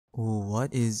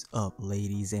What is up,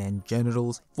 ladies and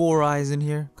genitals? Four Eyes in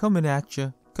here, coming at ya.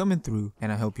 Coming through,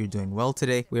 and I hope you're doing well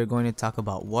today. We are going to talk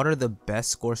about what are the best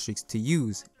score streaks to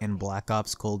use in Black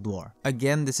Ops Cold War.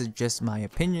 Again, this is just my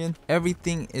opinion.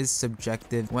 Everything is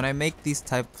subjective. When I make these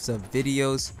types of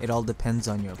videos, it all depends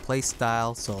on your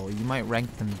playstyle, so you might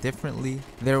rank them differently.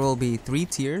 There will be 3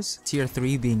 tiers, tier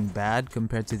 3 being bad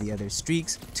compared to the other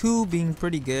streaks, 2 being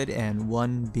pretty good, and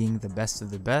 1 being the best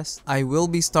of the best. I will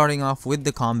be starting off with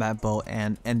the combat bow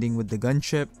and ending with the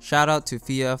gunship. Shout out to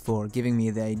Fia for giving me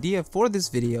the idea for this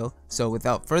video. So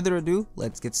without further ado,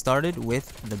 let's get started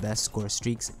with the best score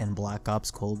streaks in Black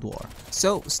Ops Cold War.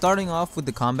 So starting off with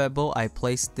the combat bow, I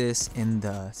placed this in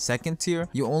the 2nd tier.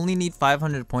 You only need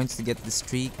 500 points to get the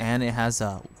streak, and it has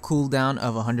a cooldown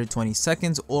of 120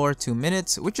 seconds or 2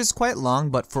 minutes, which is quite long,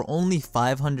 but for only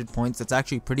 500 points, that's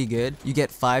actually pretty good. You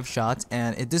get 5 shots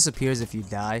and it disappears if you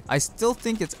die. I still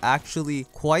think it's actually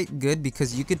quite good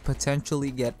because you could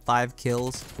potentially get 5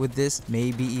 kills with this,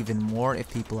 maybe even more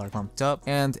if people are pumped up.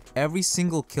 And every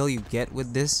single kill you get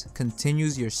with this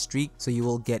continues your streak, so you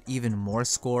will get even more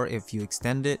score if you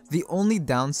extend it. The only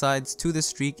downsides to the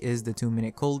streak is the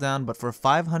 2-minute cooldown, but for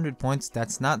 500 points,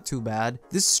 that's not too bad.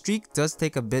 This streak does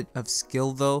take a bit of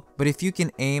skill though, but if you can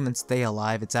aim and stay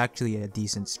alive, it's actually a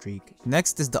decent streak.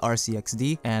 Next is the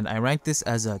RCXD, and I rank this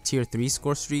as a tier 3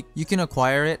 score streak. You can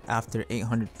acquire it after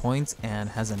 800 points and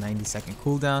has a 90-second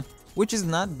cooldown, which is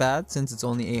not bad since it's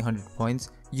only 800 points.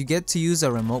 You get to use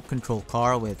a remote control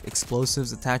car with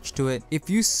explosives attached to it. If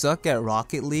you suck at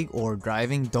Rocket League or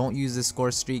driving, don't use this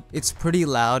score streak. It's pretty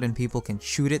loud and people can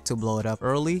shoot it to blow it up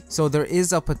early, so there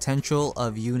is a potential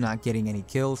of you not getting any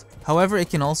kills. However, it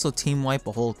can also team wipe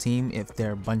a whole team if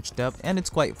they're bunched up, and it's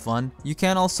quite fun. You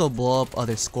can also blow up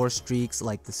other score streaks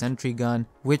like the sentry gun,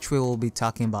 which we will be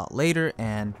talking about later,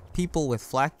 and people with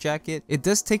flak jacket. It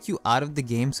does take you out of the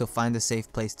game, so find a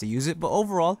safe place to use it, but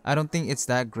overall I don't think it's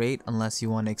that great unless you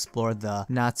want to explore the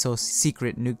not so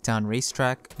secret Nuketown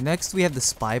racetrack. Next we have the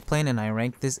spy plane, and I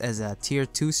rank this as a tier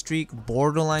 2 streak,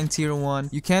 borderline tier 1.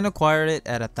 You can acquire it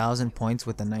at 1000 points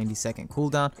with a 90-second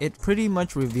cooldown. It pretty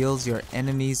much reveals your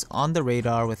enemies on the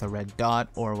radar with a red dot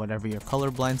or whatever your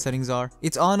colorblind settings are.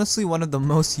 It's honestly one of the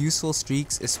most useful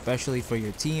streaks, especially for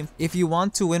your team. If you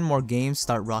want to win more games,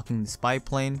 start rocking the spy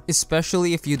plane,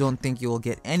 especially if you don't think you will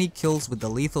get any kills with the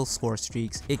lethal score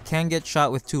streaks. It can get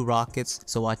shot with 2 rockets,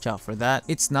 so watch out for that.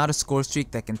 It's not a score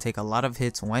streak that can take a lot of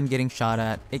hits when getting shot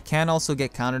at. It can also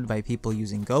get countered by people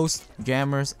using ghosts,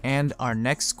 jammers, and our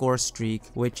next score streak,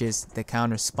 which is the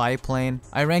counter spy plane.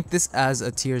 I rank this as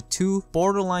a tier 2,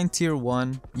 borderline tier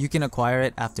 1. You can acquire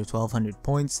it after 1200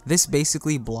 points. This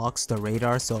basically blocks the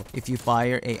radar, so if you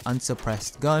fire a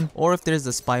unsuppressed gun or if there's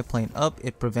a spy plane up,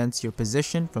 it prevents your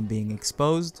position from being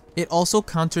exposed. It also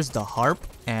counters the harp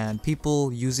and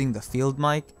people using the field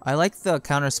mic. I like the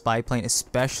counter spy plane,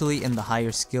 especially in the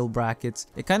higher skill brackets.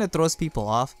 It kind of throws people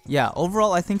off. Yeah,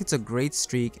 overall I think it's a great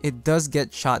streak. It does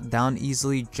get shot down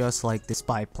easily, just like the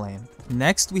spy plane.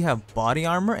 Next we have body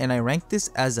armor, and I rank this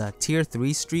as a tier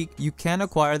 3 streak. You can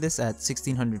acquire this at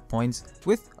 1600 points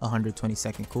with a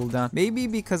 120-second cooldown. Maybe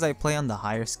because I play on the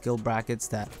higher skill brackets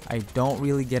that I don't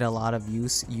really get a lot of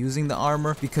use using the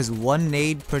armor, because one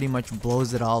nade pretty much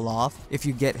blows it all off. If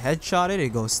you get headshotted, it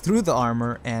goes through the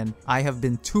armor, and I have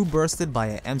been 2 bursted by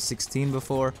a M16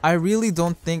 before. I really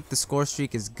don't think the score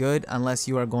streak is good unless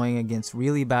you are going against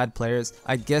really bad players.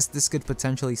 I guess this could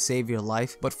potentially save your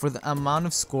life, but for the amount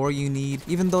of score you need,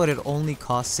 even though it only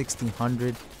costs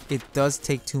 1600, it does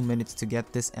take 2 minutes to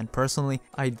get this, and personally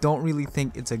I don't really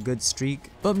think it's a good streak,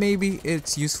 but maybe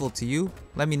it's useful to you.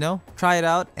 Let me know. Try it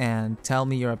out and tell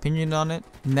me your opinion on it.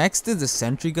 Next is the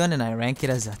sentry gun, and I rank it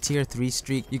as a tier 3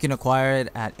 streak. You can acquire it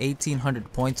at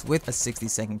 1800 points with a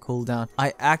 60-second cooldown.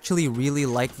 I actually really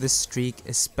like this streak,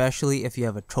 especially if you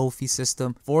have a trophy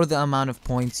system. For the amount of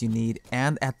points you need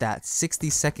and at that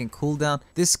 60-second cooldown,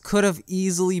 this could have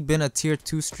easily been a tier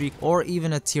 2 streak or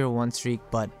even a tier 1 streak,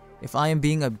 but if I am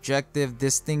being objective,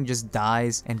 this thing just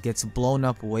dies and gets blown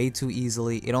up way too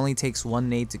easily. It only takes 1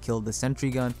 nade to kill the sentry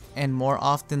gun, and more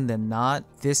often than not,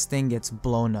 this thing gets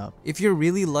blown up. If you're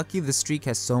really lucky, the streak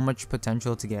has so much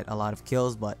potential to get a lot of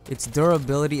kills, but its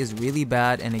durability is really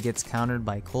bad and it gets countered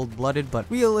by cold-blooded, but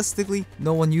realistically,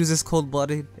 no one uses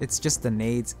cold-blooded. It's just the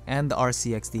nades, and the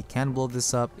RCXD can blow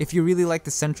this up. If you really like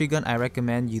the sentry gun, I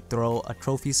recommend you throw a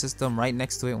trophy system right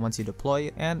next to it once you deploy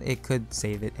it, and it could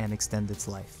save it and extend its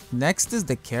life. Next is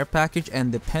the care package,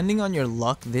 and depending on your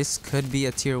luck, this could be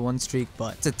a tier 1 streak,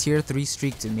 but it's a tier 3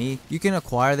 streak to me. You can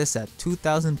acquire this at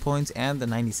 2000 points and the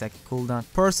 90-second cooldown.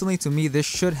 Personally, to me, this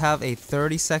should have a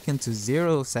 30-second to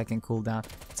 0-second cooldown,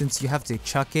 since you have to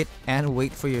chuck it and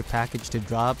wait for your package to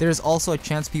drop. There's also a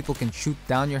chance people can shoot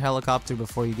down your helicopter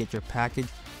before you get your package,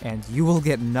 and you will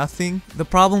get nothing. The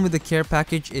problem with the care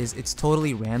package is it's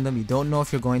totally random. You don't know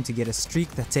if you're going to get a streak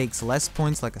that takes less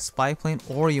points like a spy plane,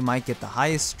 or you might get the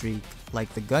highest streak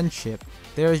like the gunship.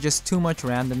 There is just too much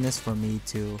randomness for me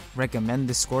to recommend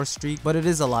this score streak, but it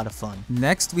is a lot of fun.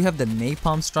 Next, we have the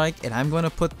napalm strike, and I'm going to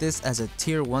put this as a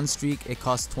tier 1 streak. It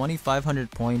costs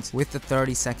 2500 points with the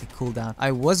 30-second cooldown.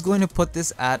 I was going to put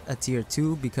this at a tier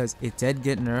 2 because it did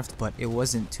get nerfed, but it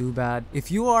wasn't too bad. If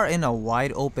you are in a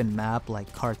wide open map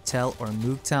like Cartel or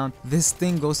Nuketown, this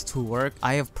thing goes to work.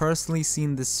 I have personally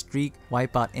seen this streak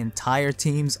wipe out entire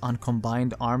teams on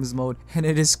combined arms mode, and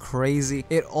it is crazy.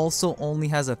 It also only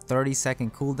has a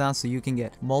 30-second cooldown, so you can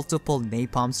get multiple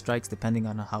napalm strikes depending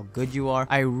on how good you are.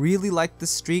 I really like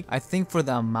this streak. I think for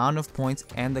the amount of points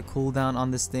and the cooldown on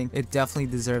this thing, it definitely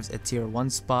deserves a tier 1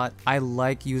 spot. I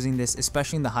like using this,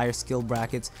 especially in the higher skill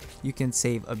brackets. You can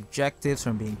save objectives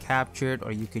from being captured,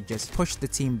 or you could just push the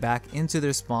team back into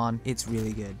their spawn. It's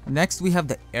really good. Next, we have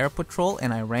the air patrol,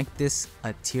 and I ranked this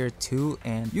a tier 2,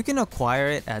 and you can acquire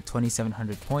it at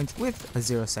 2700 points with a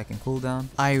 0-second cooldown.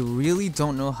 I really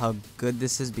don't know how good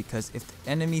this is, because if the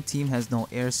enemy team has no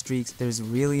airstreaks, there's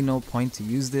really no point to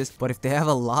use this, but if they have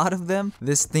a lot of them,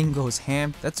 this thing goes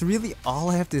ham. That's really all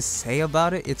I have to say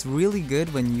about it. It's really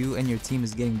good when you and your team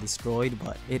is getting destroyed,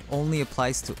 but it only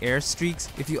applies to airstreaks.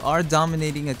 If you are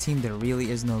dominating a team, there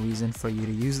really is no reason for you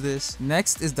to use this.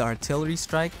 Next is the artillery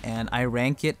strike, and I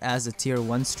rank it as a tier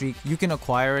 1 streak. You can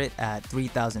acquire it at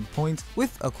 3000 points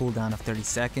with a cooldown of 30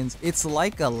 seconds. It's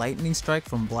like a lightning strike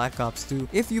from Black Ops 2.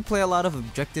 If you play a lot of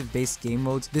objective based game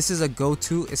modes, this is a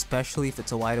go-to, especially if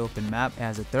it's a wide open map. It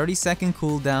has a 30-second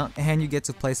cooldown, and you get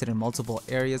to place it in multiple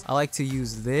areas. I like to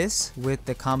use this with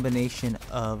the combination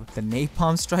of the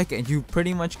napalm strike, and you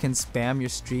pretty much can spam your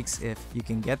streaks if you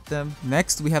can get them.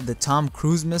 Next, we have the Tom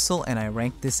Cruise missile, and I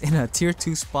ranked this in a tier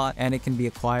 2 spot, and it can be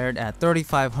acquired at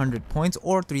 3500 points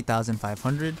or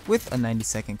 3500 with a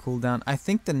 90-second cooldown. I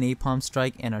think the napalm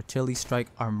strike and artillery strike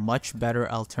are much better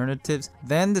alternatives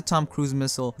than the Tom Cruise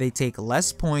missile. They take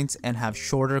less points and have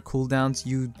shorter cooldowns.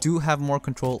 You do have more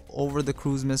control over the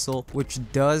cruise missile, which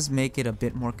does make it a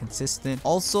bit more consistent.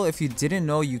 Also, if you didn't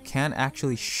know, you can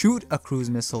actually shoot a cruise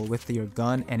missile with your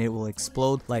gun and it will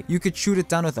explode. Like, you could shoot it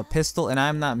down with a pistol, and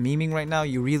I'm not memeing right now,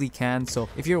 you really can. So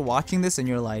if you're watching this and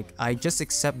you're like, I just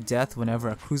accept death whenever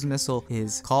a cruise missile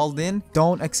is called in,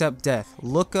 don't accept death.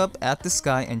 Look up at the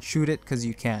sky and shoot it, because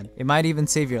you can. It might even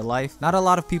save your life. Not a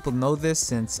lot of people know this,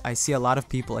 since I see a lot of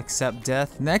people accept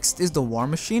death. Next is the war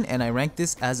machine, and I rank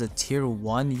this as a tier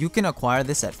 1. You can acquire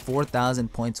this at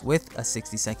 4000 points with a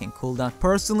 60-second cooldown.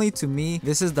 Personally, to me,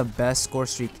 this is the best score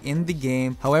streak in the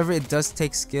game. However, it does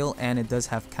take skill and it does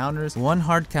have counters. One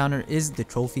hard counter is the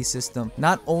trophy system.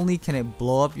 Not only can it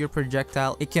blow up your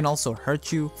projectile, it can also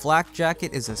hurt you. Flak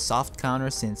jacket is a soft counter,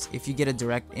 since if you get a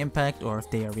direct impact or if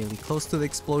they are really close to the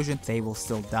explosion, they will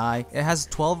still die. It has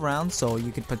 12 rounds, so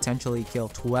you could potentially kill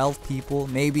 12 people,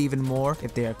 maybe even more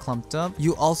if they are clumped up.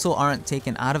 You also aren't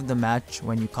taken out of the match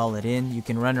when you call it in. You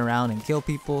can run around and kill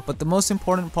people, but the most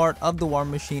important part of the war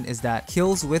machine is that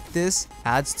kills with this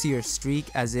adds to your streak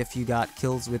as if you got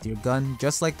kills with your gun,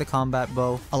 just like the combat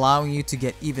bow, allowing you to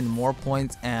get even more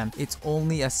points, and it's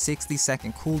only a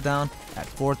 60-second cooldown at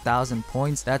 4000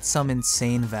 points. That's some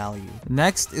insane value.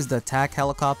 Next is the attack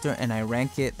helicopter, and I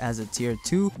rank it as a tier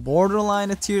 2,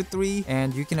 borderline a tier 3,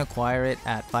 and you can acquire it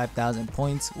at 5000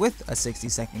 points with a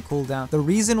 60-second cooldown. The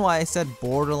reason why I said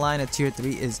borderline a tier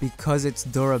 3 is because its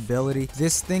durability.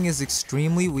 This thing is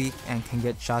extremely weak and can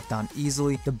get shot down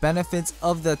easily. The benefits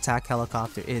of the attack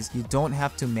helicopter is you don't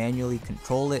have to manually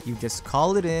control it. You just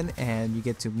call it in and you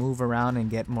get to move around and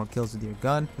get more kills with your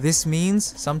gun. This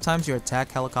means sometimes your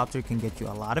attack helicopter can get you a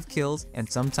lot of kills, and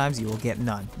sometimes you will get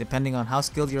none, depending on how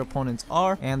skilled your opponents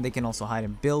are, and they can also hide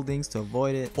in buildings to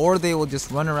avoid it, or they will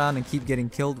just run around and keep getting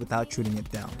killed without shooting it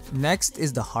down. Next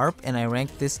is the harp, and I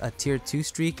ranked this a tier 2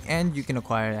 streak, and you can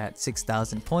acquire it at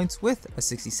 6000 points with a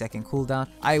 60-second cooldown.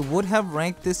 I would have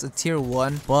ranked this a tier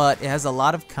 1, but it has a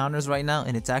lot of counters right now,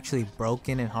 and it's actually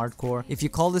broken in hardcore. If you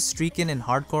call this streak in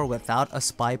hardcore without a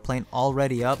spy plane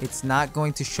already up, it's not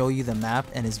going to show you the map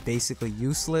and is basically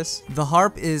useless. The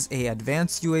harp is a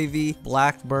advanced UAV,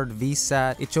 Blackbird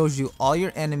VSAT. It shows you all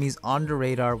your enemies on the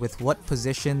radar with what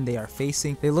position they are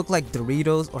facing. They look like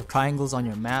Doritos or triangles on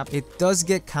your map. It does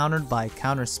get countered by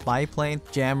counter spy plane,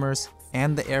 jammers,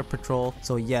 and the air patrol,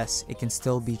 so yes, it can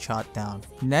still be shot down.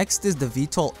 Next is the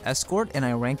VTOL Escort, and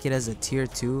I rank it as a tier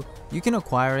 2. You can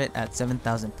acquire it at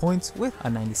 7,000 points with a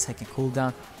 90-second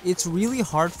cooldown. It's really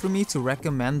hard for me to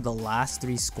recommend the last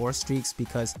 3 score streaks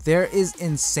because there is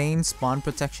insane spawn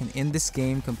protection in this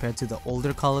game compared to the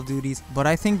older Call of Duties, but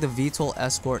I think the VTOL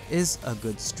Escort is a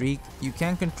good streak. You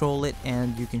can control it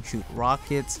and you can shoot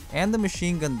rockets and the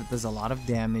machine gun that does a lot of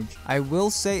damage. I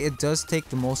will say it does take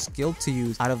the most skill to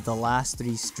use out of the last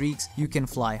 3 streaks. You can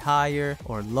fly higher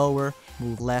or lower,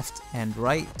 move left and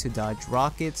right to dodge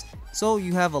rockets, so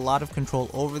you have a lot of control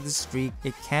over the streak.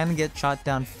 It can get shot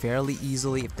down fairly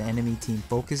easily if the enemy team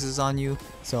focuses on you,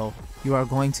 so you are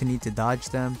going to need to dodge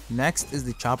them. Next is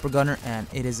the Chopper Gunner, and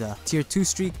it is a tier 2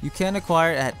 streak. You can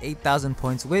acquire it at 8,000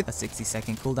 points with a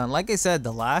 60-second cooldown. Like I said,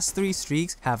 the last 3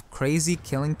 streaks have crazy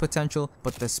killing potential,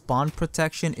 but the spawn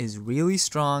protection is really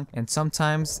strong, and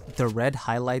sometimes the red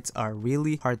highlights are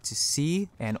really hard to see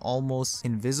and almost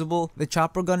invisible. The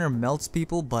Chopper Gunner melts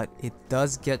people, but it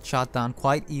does get shot down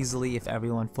quite easily if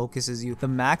everyone focuses you. The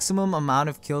maximum amount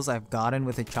of kills I've gotten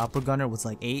with a Chopper Gunner was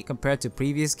like 8 compared to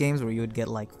previous games where you would get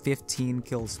like 15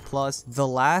 kills plus. The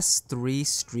last 3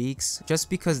 streaks, just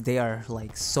because they are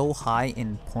like so high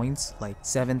in points, like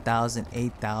 7,000,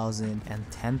 8,000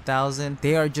 and 10,000,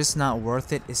 they are just not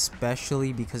worth it,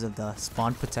 especially because of the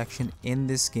spawn protection in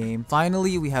this game.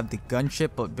 Finally, we have the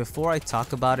gunship, but before I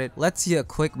talk about it, let's see a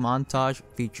quick montage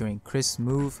featuring Chris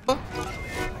Smoove.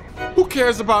 Who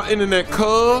cares about internet,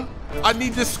 cuz? I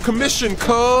need this commission,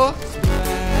 cuz.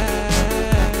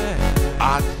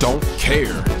 I don't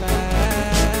care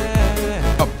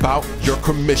about your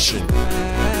commission.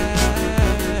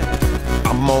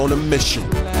 I'm on a mission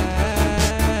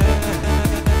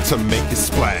to make it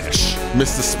splash.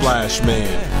 Mr. Splash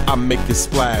Man, I make it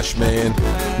splash, man.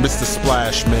 Mr.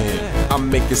 Splash Man, I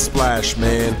make it splash,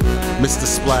 man. Mr.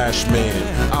 Splash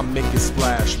Man, I make it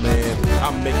splash, man.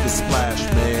 I make it splash,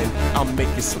 man. I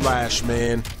make it splash,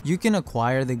 man. You can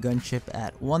acquire the gunship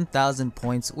at 1,000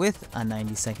 points with a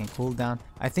 90-second cooldown.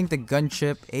 I think the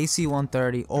gunship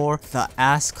AC-130 or the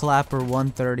Ass Clapper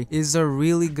 130 is a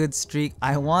really good streak.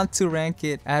 I want to rank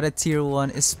it at a tier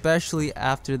 1, especially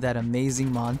after that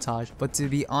amazing montage, but to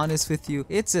be honest with you,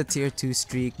 it's a tier 2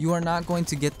 streak. You are not going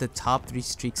to get the top 3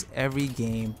 streaks every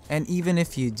game, and even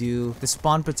if you do, the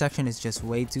spawn protection is just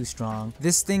way too strong.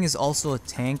 This thing is also a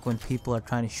tank when people are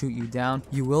trying to shoot you down.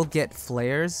 You will get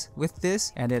flares with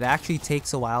this, and it actually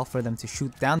takes a while for them to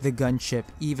shoot down the gunship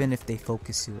even if they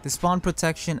focus you. The spawn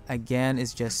protection again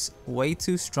is just way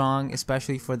too strong,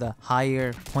 especially for the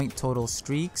higher point total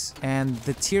streaks, and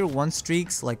the tier 1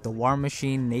 streaks like the War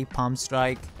Machine, Napalm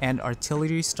Strike, and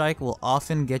Artillery Strike will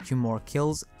often get you more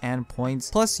kills and points,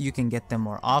 plus you can get them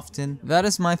more often. That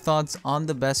is my thoughts on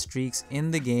the best streaks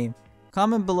in the game.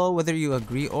 Comment below whether you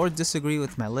agree or disagree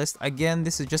with my list. Again,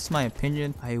 this is just my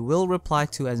opinion. I will reply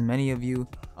to as many of you.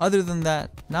 Other than that,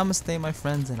 namaste my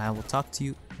friends, and I will talk to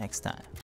you next time.